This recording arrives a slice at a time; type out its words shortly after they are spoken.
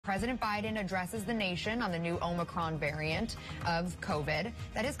President Biden addresses the nation on the new Omicron variant of COVID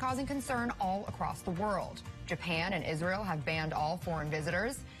that is causing concern all across the world. Japan and Israel have banned all foreign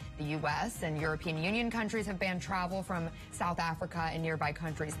visitors. The U.S. and European Union countries have banned travel from South Africa and nearby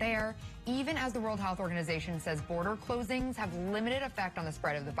countries there, even as the World Health Organization says border closings have limited effect on the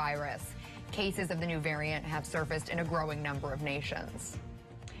spread of the virus. Cases of the new variant have surfaced in a growing number of nations.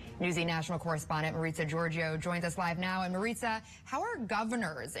 Newsy national correspondent Maritza Giorgio joins us live now. And Maritza, how are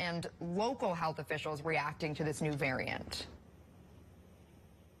governors and local health officials reacting to this new variant?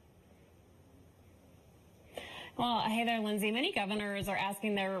 Well, hey there, Lindsay. Many governors are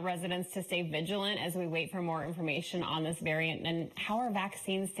asking their residents to stay vigilant as we wait for more information on this variant and how our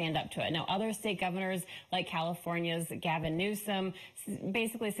vaccines stand up to it. Now, other state governors like California's Gavin Newsom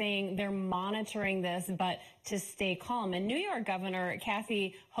basically saying they're monitoring this, but to stay calm. And New York Governor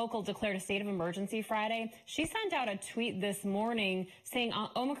Kathy Hochul declared a state of emergency Friday. She sent out a tweet this morning saying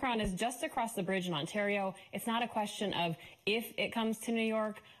Omicron is just across the bridge in Ontario. It's not a question of if it comes to New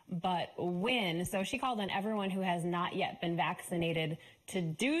York, but when. So she called on everyone who has not yet been vaccinated to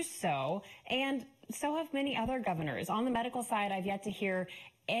do so. And so have many other governors. On the medical side, I've yet to hear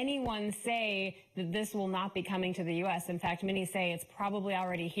anyone say that this will not be coming to the U.S. In fact, many say it's probably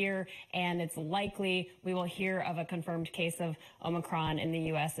already here, and it's likely we will hear of a confirmed case of Omicron in the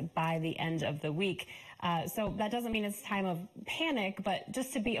U.S. by the end of the week. So that doesn't mean it's time of panic, but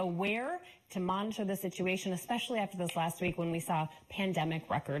just to be aware, to monitor the situation, especially after this last week when we saw pandemic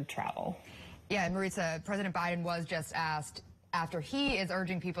record travel. Yeah, Maritza, President Biden was just asked after he is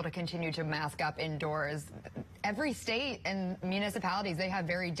urging people to continue to mask up indoors. Every state and municipalities, they have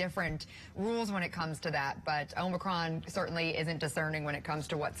very different rules when it comes to that. But Omicron certainly isn't discerning when it comes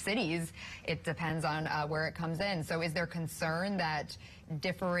to what cities. It depends on where it comes in. So is there concern that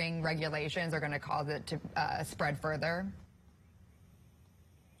differing regulations are going to cause it to spread further?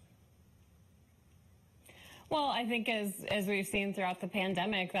 Well, I think as we've seen throughout the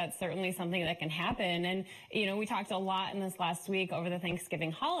pandemic, that's certainly something that can happen. And, you know, we talked a lot in this last week over the Thanksgiving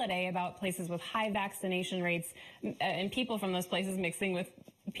holiday about places with high vaccination rates and people from those places mixing with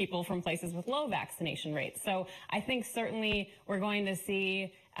people from places with low vaccination rates. So I think certainly we're going to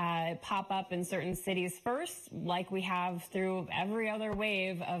see pop up in certain cities first, like we have through every other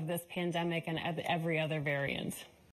wave of this pandemic and every other variant.